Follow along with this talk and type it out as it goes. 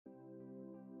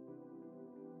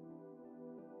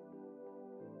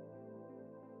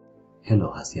Hello,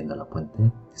 Hacienda La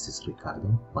Puente. This is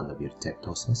Ricardo, one of your tech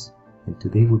tosas, and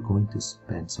today we're going to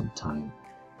spend some time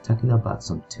talking about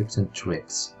some tips and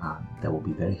tricks that will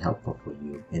be very helpful for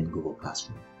you in Google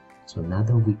Classroom. So now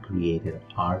that we created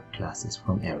our classes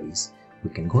from Aries, we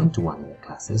can go into one of the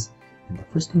classes, and the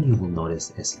first thing you will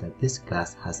notice is that this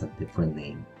class has a different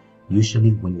name.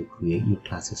 Usually when you create your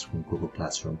classes from Google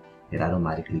Classroom, it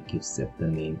automatically gives it the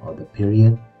name of the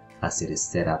period as it is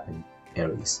set up in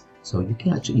Aries. So you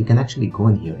can actually go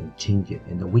in here and change it,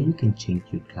 and the way you can change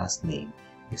your class name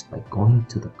is by going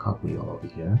to the cogwheel over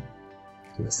here,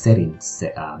 to the settings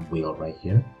wheel right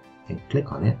here, and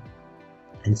click on it,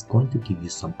 and it's going to give you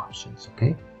some options.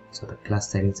 Okay, so the class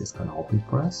settings is going to open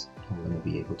for us, and we're going to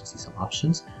be able to see some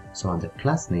options. So under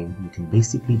class name, you can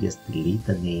basically just delete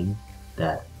the name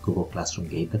that Google Classroom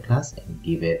gave the class and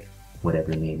give it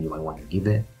whatever name you might want to give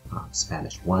it.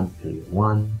 Spanish 1, period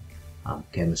 1,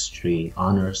 chemistry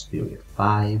honors, period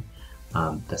 5.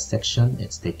 The section,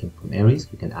 it's taken from Aries.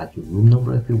 You can add your room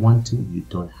number if you want to. You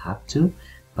don't have to,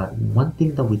 but one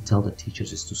thing that we tell the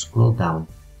teachers is to scroll down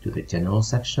to the general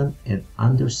section, and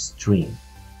under stream,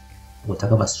 we'll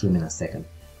talk about stream in a second,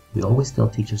 we always tell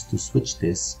teachers to switch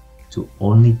this to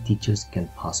only teachers can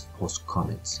post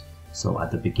comments. So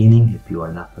at the beginning, if you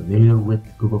are not familiar with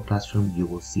Google Classroom, you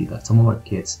will see that some of our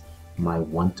kids might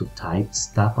want to type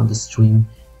stuff on the stream.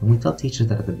 And we tell teachers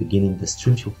that at the beginning, the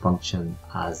stream should function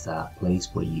as a place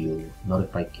where you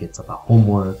notify kids about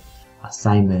homework,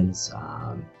 assignments,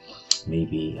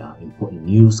 maybe important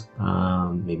news,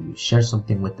 maybe you share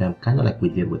something with them, kind of like we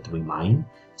did with Remind.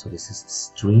 So this is the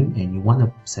stream, and you want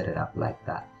to set it up like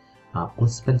that. We'll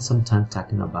spend some time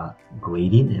talking about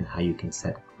grading and how you can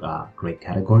set grade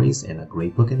categories and a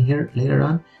grade book in here later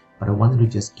on, but I wanted to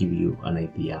just give you an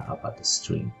idea about the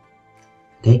stream.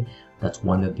 Okay, that's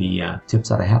one of the tips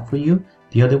that I have for you.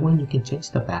 The other one, you can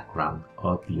change the background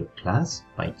of your class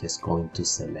by just going to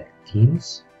select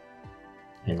themes,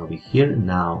 and over here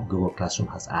now Google Classroom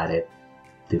has added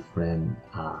different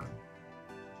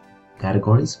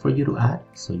categories for you to add.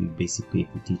 So you basically, if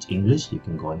you teach English, you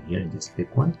can go in here and just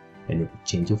pick one, and it will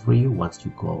change it for you once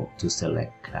you go to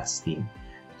select class theme.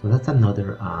 So that's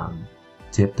another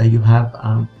tip that you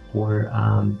have for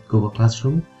Google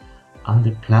Classroom.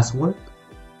 Under classwork,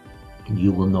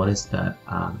 you will notice that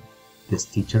this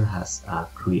teacher has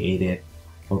created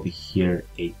over here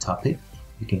a topic.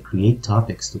 You can create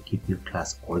topics to keep your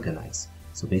class organized.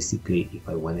 So basically, if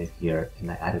I went in here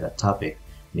and I added a topic,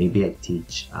 maybe I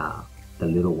teach the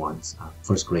little ones,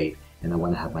 first grade, and I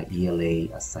want to have my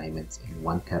ELA assignments in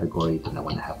one category, then I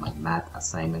want to have my math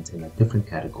assignments in a different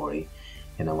category,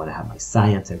 and I want to have my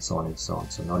science, and so on and so on.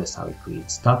 So notice how it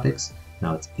creates topics.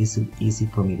 Now it's easy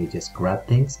for me to just grab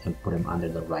things and put them under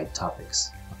the right topics.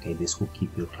 Okay, this will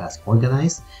keep your class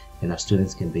organized, and our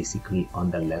students can basically on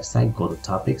the left side go to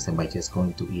topics, and by just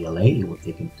going to ELA, it will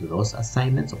take them to those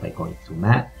assignments, or by going to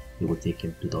math, it will take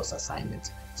them to those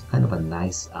assignments. It's kind of a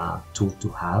nice tool to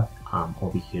have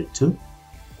over here too.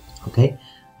 Okay,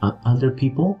 under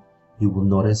people, you will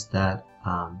notice that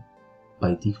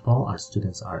by default, our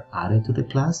students are added to the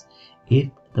class.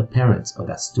 If the parents of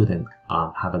that student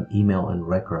have an email and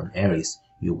record on Aries,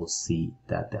 you will see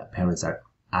that the parents are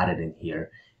added in here,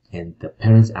 and the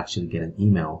parents actually get an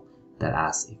email that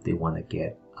asks if they want to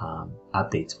get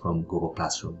updates from Google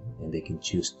Classroom, and they can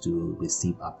choose to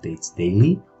receive updates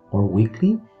daily or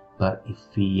weekly. But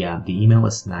if the email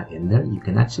is not in there, you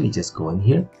can actually just go in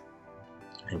here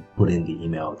and put in the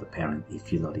email of the parent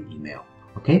if you know the email.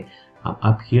 Okay,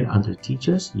 up here under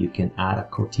teachers, you can add a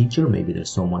co-teacher. Maybe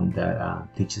there's someone that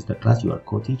teaches the class, you are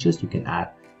co-teachers, you can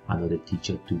add another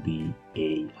teacher to be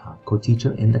a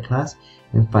co-teacher in the class.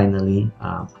 And finally,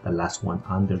 the last one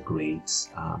under grades,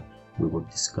 we will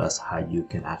discuss how you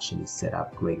can actually set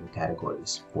up grading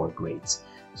categories for grades.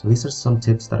 So these are some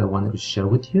tips that I wanted to share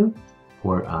with you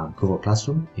for Google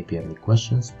Classroom. If you have any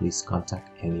questions, please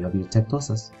contact any of your tech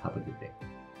tosas. Have a good day.